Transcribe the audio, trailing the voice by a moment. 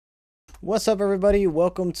What's up, everybody?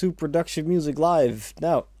 Welcome to Production Music Live.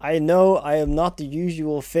 Now, I know I am not the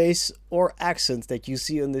usual face or accent that you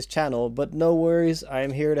see on this channel, but no worries, I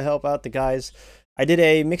am here to help out the guys. I did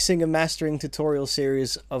a mixing and mastering tutorial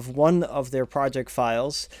series of one of their project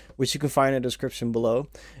files, which you can find in the description below.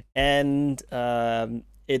 And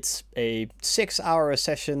it's a 6-hour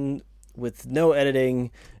session with no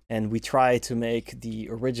editing, and we try to make the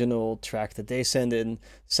original track that they send in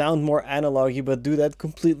sound more analog-y, but do that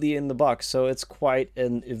completely in the box. So it's quite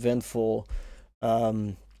an eventful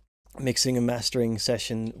mixing and mastering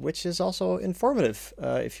session, which is also informative.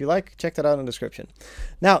 If you like, check that out in the description.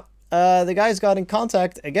 Now, the guys got in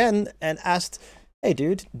contact again and asked, hey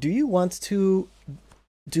dude, do you want to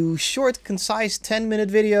do short, concise 10-minute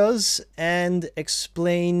videos and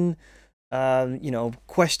explain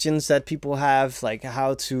questions that people have, like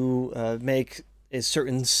how to make a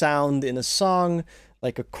certain sound in a song,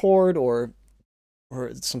 like a chord or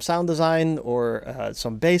some sound design or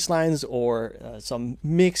some bass lines or some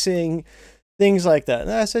mixing, things like that.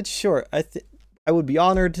 And I said, sure, I would be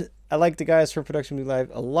honored. I like the guys from Production Music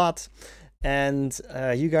Live a lot. And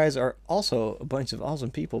you guys are also a bunch of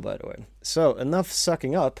awesome people, by the way. So enough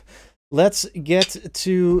sucking up. Let's get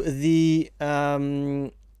to the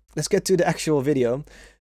actual video.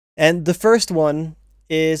 And the first one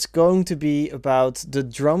is going to be about the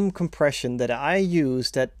drum compression that I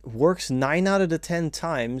use that works 9 out of the 10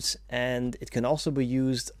 times, and it can also be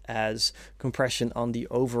used as compression on the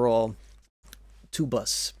overall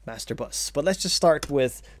 2-bus master bus. But let's just start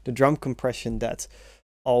with the drum compression that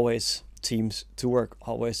always seems to work,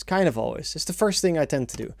 kind of always. It's the first thing I tend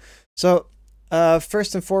to do. So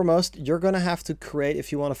first and foremost, you're going to have to create,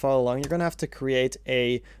 if you want to follow along, you're going to have to create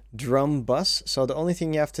a drum bus. So the only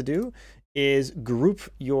thing you have to do is group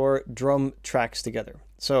your drum tracks together.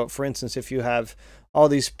 So for instance, if you have all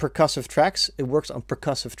these percussive tracks, it works on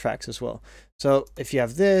percussive tracks as well. So if you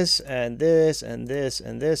have this and this and this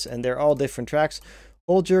and this, and they're all different tracks,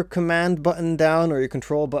 hold your command button down or your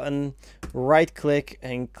control button, right click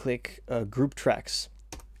and click group tracks.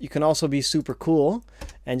 You can also be super cool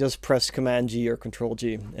and just press Command G or Control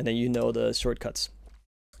G, and then you know the shortcuts.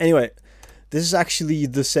 Anyway, this is actually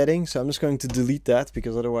the setting, so I'm just going to delete that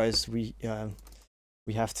because otherwise we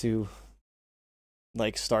have to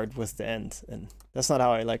like start with the end, and that's not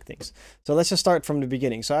how I like things. So let's just start from the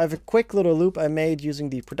beginning. So I have a quick little loop I made using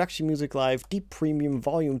the Production Music Live Deep Premium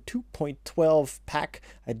Volume 2.12 pack.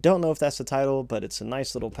 I don't know if that's the title, but it's a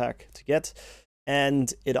nice little pack to get,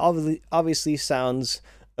 and it obviously sounds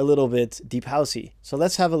a little bit deep housey. So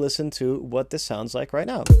let's have a listen to what this sounds like right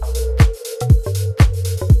now.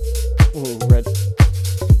 Ooh, red.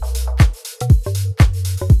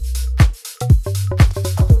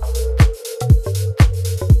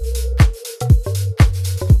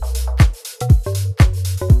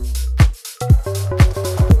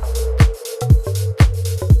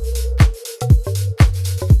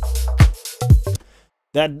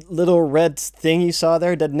 That little red thing you saw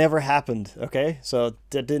there, that never happened, okay? So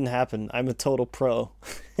that didn't happen. I'm a total pro.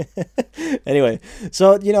 Anyway,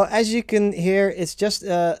 so, as you can hear, it's just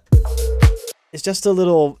a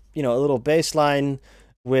little, a little bass line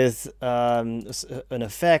with an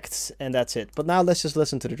effect, and that's it. But now let's just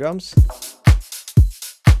listen to the drums.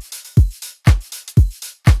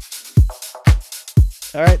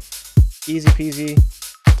 All right, easy peasy,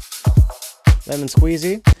 lemon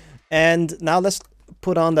squeezy. And now let's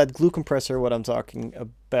put on that glue compressor, what I was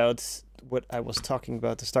talking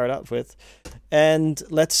about to start out with, and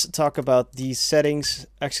let's talk about the settings.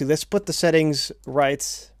 Actually, let's put the settings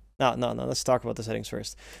right. No, let's talk about the settings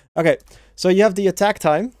first. Okay, so you have the attack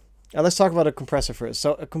time. Now let's talk about a compressor first.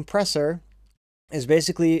 So a compressor is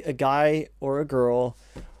basically a guy or a girl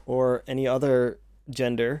or any other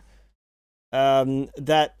gender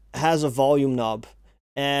that has a volume knob,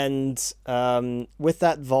 and with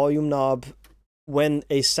that volume knob, when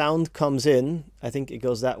a sound comes in, I think it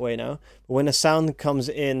goes that way now. When a sound comes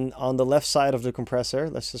in on the left side of the compressor,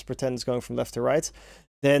 let's just pretend it's going from left to right,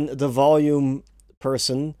 then the volume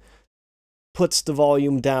person puts the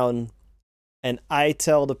volume down, and I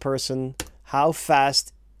tell the person how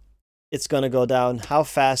fast it's going to go down, how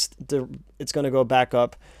fast it's going to go back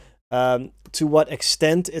up, to what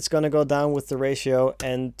extent it's going to go down with the ratio,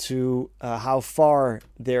 and to how far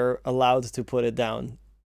they're allowed to put it down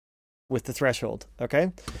with the threshold.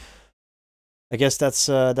 Okay, I guess that's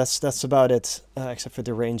about it, except for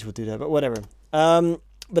the range would do that, but whatever. But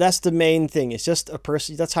that's the main thing. It's just a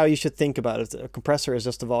person. That's how you should think about it. A compressor is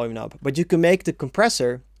just a volume knob, but you can make the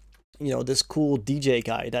compressor, this cool DJ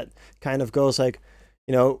guy that kind of goes like,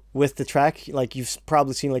 you know, with the track, like you've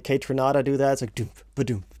probably seen like Kate Renata do that. It's like doom,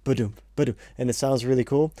 ba-doom, ba-doom, ba-doom, and it sounds really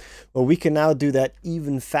cool. Well, we can now do that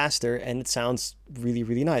even faster, and it sounds really,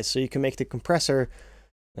 really nice. So you can make the compressor,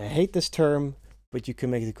 I hate this term, but you can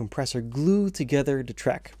make the compressor glue together the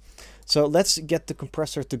track. So let's get the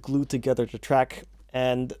compressor to glue together the track.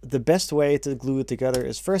 And the best way to glue it together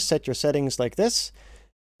is first set your settings like this,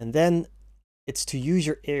 and then it's to use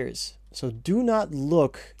your ears. So do not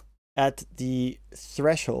look at the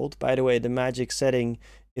threshold. By the way, the magic setting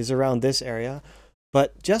is around this area,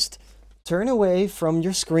 but just turn away from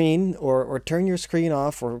your screen or turn your screen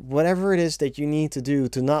off or whatever it is that you need to do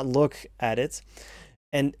to not look at it,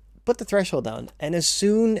 and put the threshold down. And as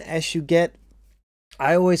soon as you get,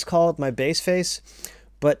 I always call it my bass face,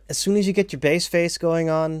 but as soon as you get your bass face going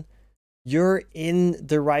on, you're in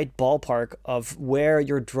the right ballpark of where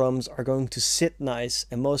your drums are going to sit nice,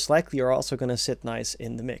 and most likely are also going to sit nice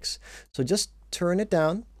in the mix. So just turn it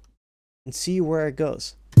down and see where it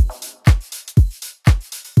goes.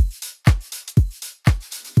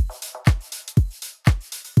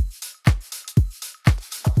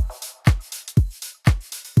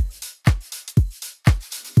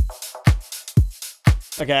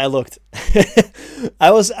 Okay, I looked.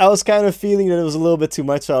 I was kind of feeling that it was a little bit too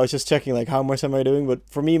much, so I was just checking like how much am I doing. But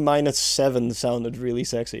for me, -7 sounded really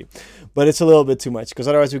sexy, but it's a little bit too much because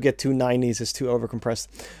otherwise we get 290s. It's too overcompressed.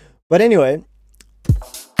 But anyway,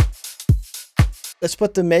 let's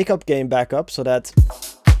put the makeup gain back up so that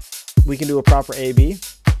we can do a proper A/B.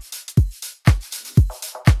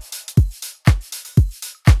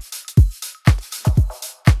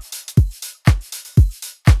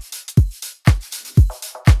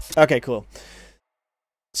 Okay, cool.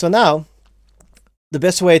 So now, the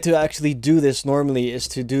best way to actually do this normally is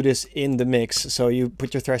to do this in the mix. So you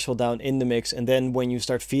put your threshold down in the mix, and then when you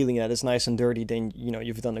start feeling that it's nice and dirty, then you know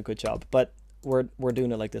you've done a good job. But we're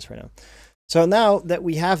doing it like this right now. So now that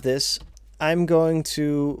we have this, I'm going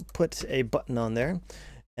to put a button on there,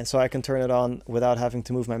 and so I can turn it on without having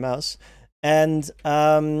to move my mouse. And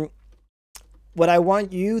what I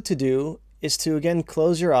want you to do is to again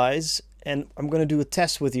close your eyes. And I'm going to do a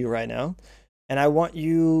test with you right now. And I want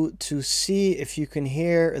you to see if you can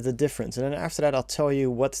hear the difference. And then after that, I'll tell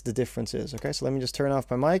you what the difference is. Okay, so let me just turn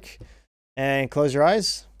off my mic and close your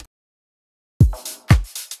eyes.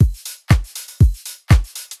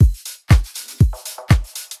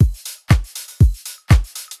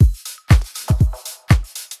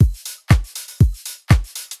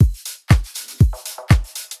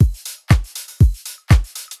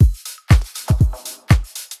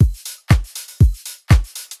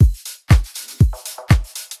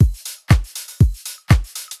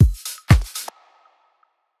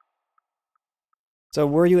 So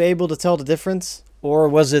were you able to tell the difference? Or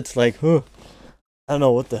was it like, huh, I don't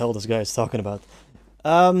know what the hell this guy is talking about.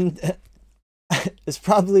 It's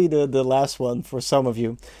probably the last one for some of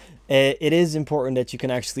you. It is important that you can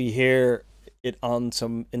actually hear it on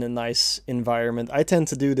in a nice environment. I tend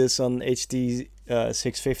to do this on HD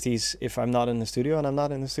 650s if I'm not in the studio, and I'm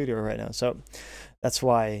not in the studio right now. So that's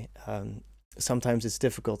why sometimes it's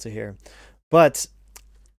difficult to hear. But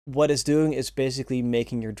what it's doing is basically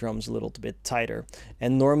making your drums a little bit tighter.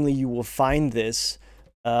 And normally you will find this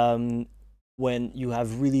when you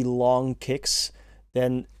have really long kicks,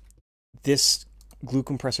 then this glue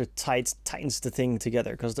compressor tightens the thing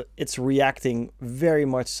together because it's reacting very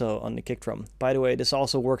much so on the kick drum. By the way, this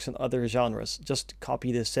also works in other genres. Just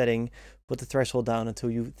copy this setting, put the threshold down until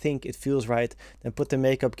you think it feels right, then put the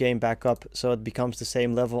makeup gain back up so it becomes the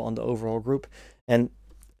same level on the overall group. And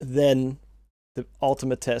then the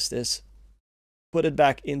ultimate test is put it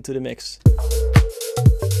back into the mix.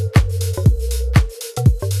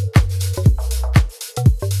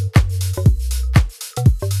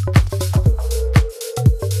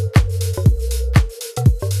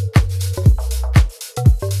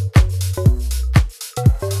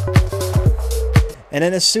 And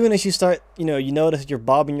then as soon as you start, you notice you're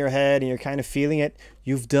bobbing your head and you're kind of feeling it,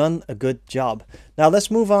 you've done a good job. Now let's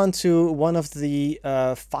move on to one of the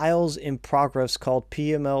files in progress called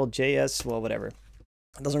PML.js, well, whatever.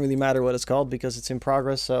 It doesn't really matter what it's called because it's in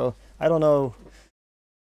progress, so I don't know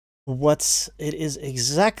what it is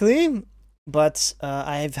exactly, but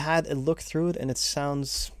I've had a look through it and it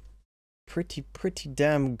sounds pretty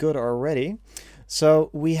damn good already. So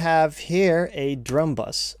we have here a drum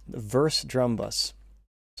bus, verse drum bus.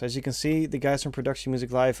 So as you can see, the guys from Production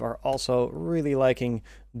Music Live are also really liking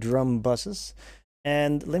drum buses.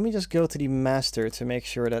 And let me just go to the master to make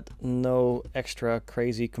sure that no extra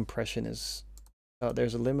crazy compression is... Oh,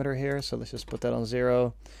 there's a limiter here, so let's just put that on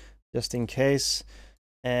 0, just in case.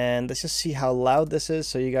 And let's just see how loud this is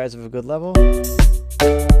so you guys have a good level.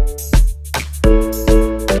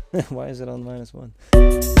 Why is it on -1?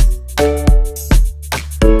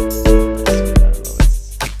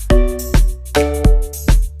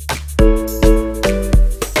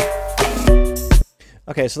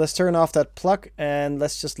 Okay, so let's turn off that plug and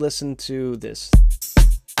let's just listen to this.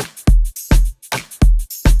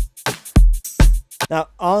 Now,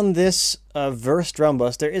 on this verse drum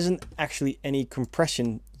bus, there isn't actually any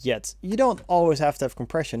compression yet. You don't always have to have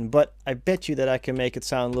compression, but I bet you that I can make it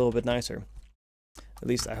sound a little bit nicer. At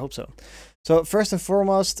least I hope so. So first and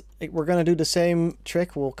foremost, we're going to do the same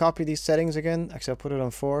trick. We'll copy these settings again. Actually, I'll put it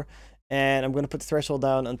on 4. And I'm going to put the threshold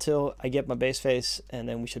down until I get my bass face, and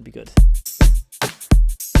then we should be good.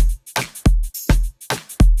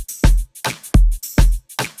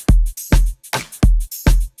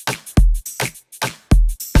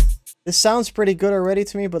 This sounds pretty good already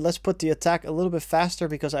to me, but let's put the attack a little bit faster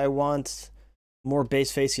because I want more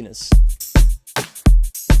bass faciness.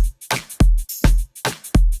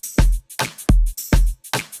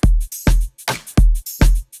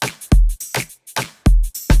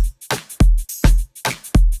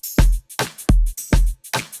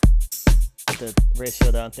 The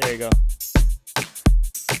ratio down. There you go.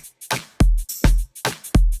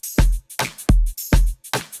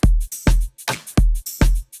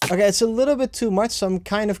 Okay, it's a little bit too much, so I'm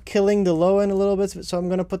kind of killing the low end a little bit. So I'm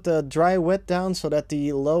going to put the dry wet down so that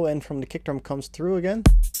the low end from the kick drum comes through again.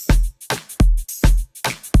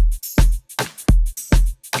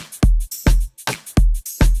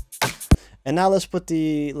 And now let's put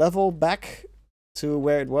the level back to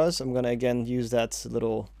where it was. I'm going to again use that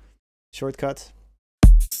little shortcut.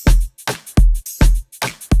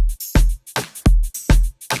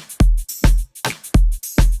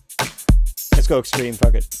 Let's go extreme,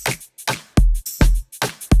 fuck it.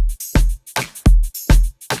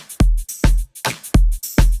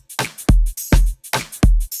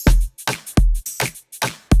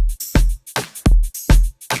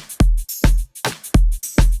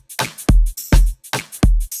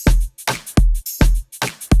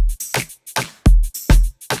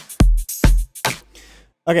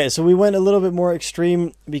 Okay, so we went a little bit more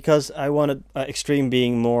extreme because I wanted extreme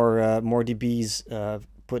being more dBs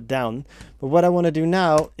put down. But what I want to do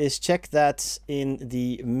now is check that in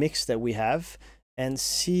the mix that we have and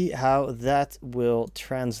see how that will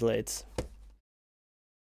translate.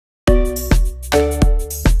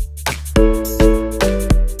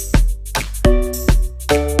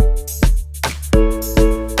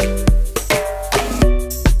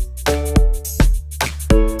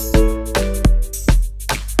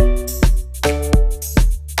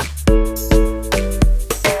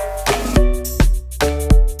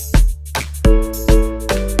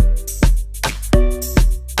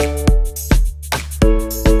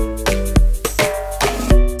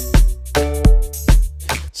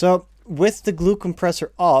 So with the glue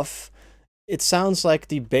compressor off, it sounds like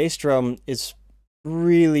the bass drum is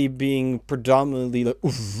really being predominantly like,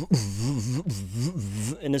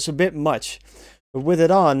 and it's a bit much. But with it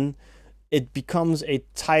on, it becomes a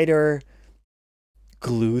tighter,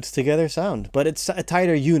 glued together sound. But it's a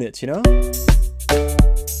tighter unit, you know?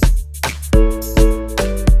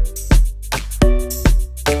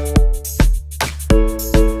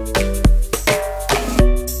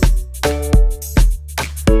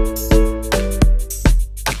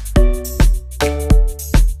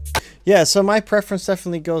 Yeah, so my preference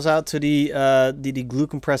definitely goes out to the glue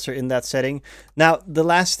compressor in that setting. Now, the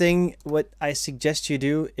last thing, what I suggest you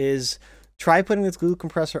do is try putting this glue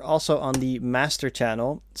compressor also on the master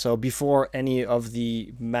channel. So before any of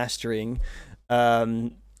the mastering,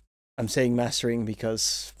 I'm saying mastering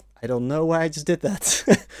because I don't know why I just did that.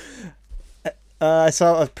 I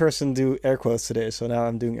saw a person do air quotes today, so now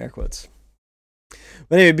I'm doing air quotes.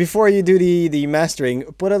 But anyway, before you do the mastering,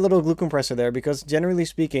 put a little glue compressor there, because generally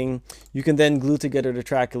speaking, you can then glue together the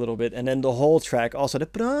track a little bit, and then the whole track, also the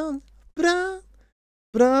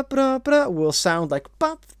will sound like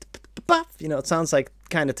pop, pop, you know, it sounds like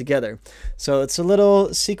kind of together. So it's a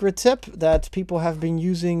little secret tip that people have been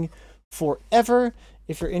using forever.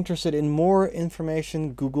 If you're interested in more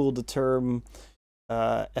information, Google the term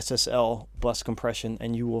SSL bus compression,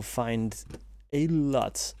 and you will find a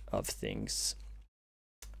lot of things.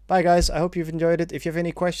 Bye guys, I hope you've enjoyed it. If you have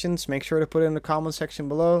any questions, make sure to put it in the comment section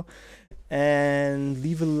below and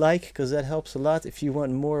leave a like, because that helps a lot. If you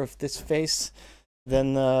want more of this face, then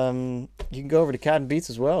you can go over to Cat and Beats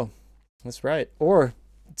as well. That's right. Or,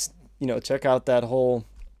 you know, check out that whole,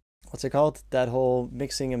 what's it called? That whole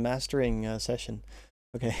mixing and mastering session.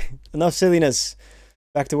 Okay, enough silliness.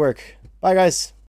 Back to work. Bye guys.